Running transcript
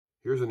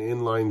Here's an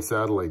inline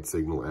satellite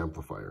signal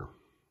amplifier.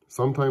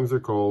 Sometimes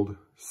they're called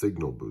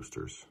signal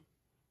boosters.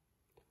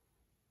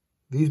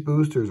 These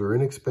boosters are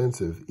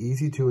inexpensive,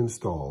 easy to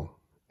install,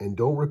 and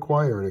don't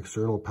require an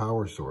external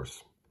power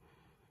source.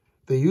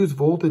 They use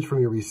voltage from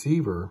your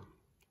receiver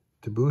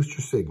to boost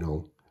your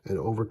signal and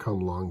overcome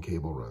long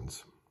cable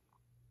runs.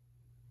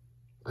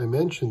 I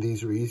mentioned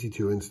these are easy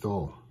to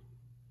install.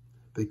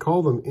 They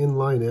call them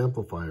inline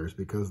amplifiers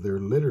because they're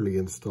literally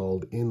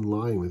installed in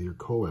line with your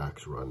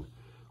coax run.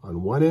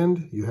 On one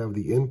end, you have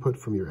the input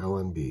from your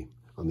LNB.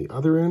 On the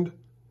other end,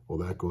 well,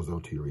 that goes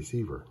out to your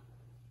receiver.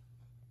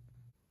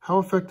 How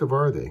effective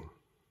are they?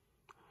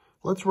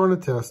 Let's run a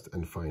test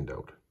and find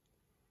out.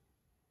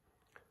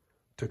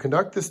 To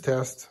conduct this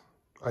test,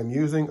 I'm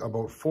using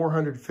about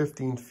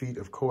 415 feet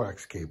of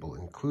coax cable,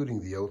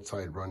 including the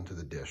outside run to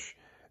the dish,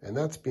 and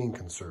that's being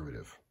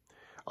conservative.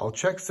 I'll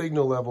check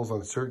signal levels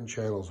on certain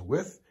channels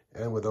with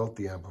and without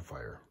the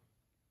amplifier.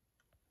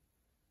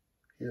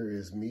 Here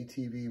is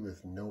MeTV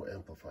with no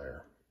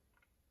amplifier.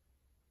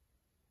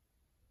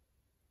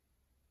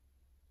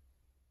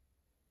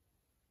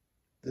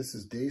 This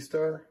is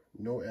Daystar,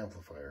 no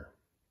amplifier.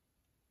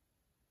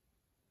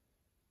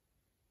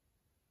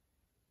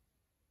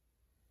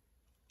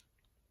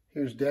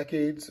 Here's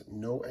Decades,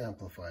 no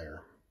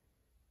amplifier.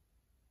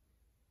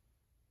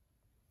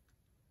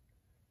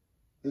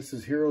 This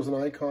is Heroes and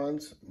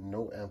Icons,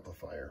 no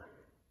amplifier.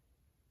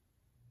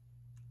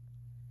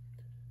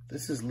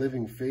 This is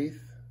Living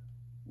Faith,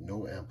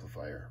 no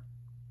amplifier.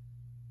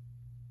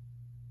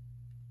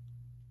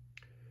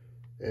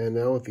 And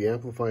now with the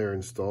amplifier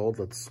installed,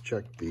 let's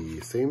check the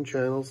same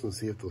channels and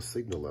see if those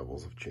signal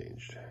levels have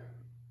changed.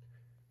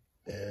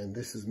 And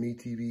this is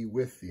MeTV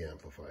with the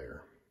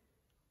amplifier.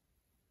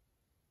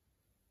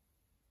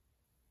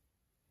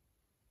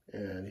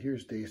 And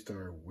here's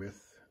Daystar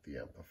with the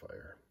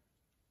amplifier.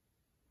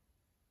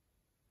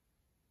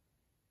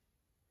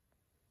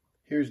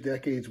 Here's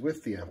Decades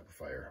with the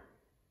amplifier.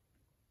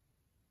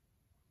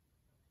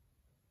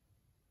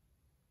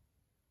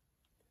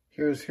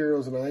 Here's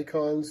Heroes and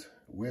Icons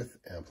with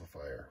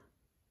amplifier.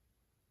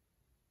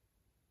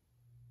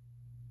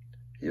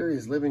 Here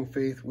is Living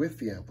Faith with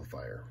the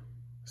amplifier.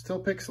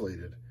 Still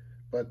pixelated,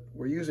 but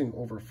we're using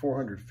over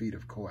 400 feet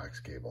of coax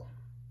cable.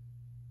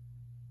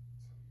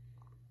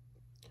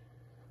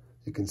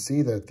 You can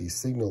see that the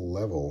signal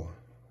level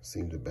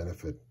seemed to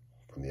benefit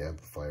from the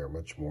amplifier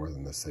much more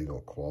than the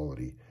signal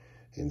quality.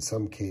 In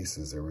some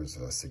cases, there was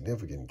a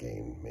significant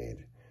gain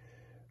made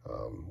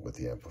with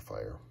the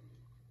amplifier.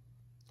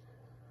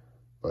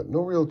 But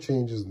no real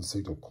changes in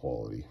signal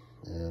quality.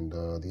 And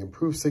the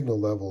improved signal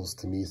levels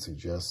to me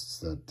suggests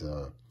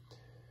that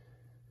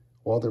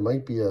while there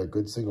might be a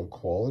good signal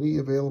quality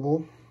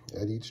available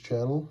at each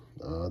channel,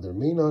 there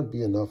may not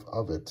be enough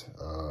of it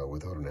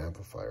without an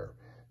amplifier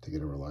to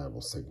get a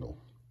reliable signal.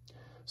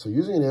 So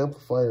using an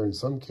amplifier in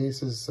some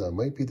cases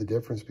might be the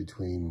difference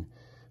between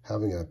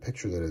having a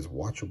picture that is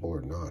watchable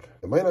or not.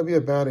 It might not be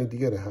a bad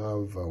idea to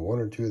have one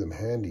or two of them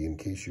handy in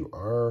case you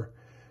are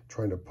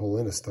trying to pull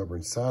in a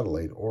stubborn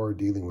satellite or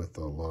dealing with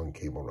a long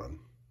cable run.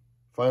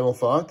 Final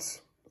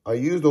thoughts. I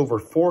used over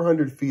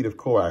 400 feet of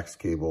coax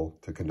cable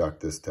to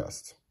conduct this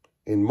test.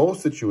 In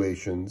most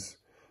situations,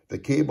 the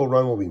cable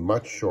run will be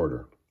much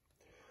shorter.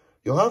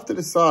 You'll have to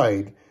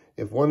decide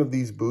if one of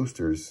these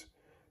boosters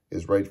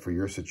is right for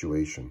your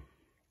situation.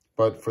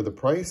 But for the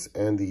price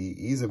and the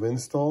ease of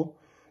install,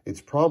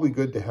 it's probably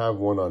good to have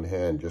one on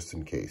hand just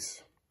in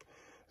case.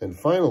 And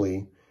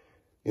finally,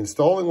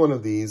 installing one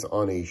of these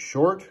on a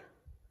short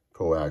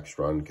coax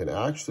run can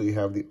actually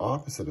have the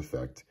opposite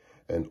effect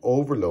and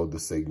overload the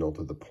signal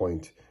to the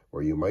point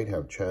where you might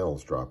have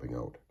channels dropping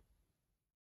out.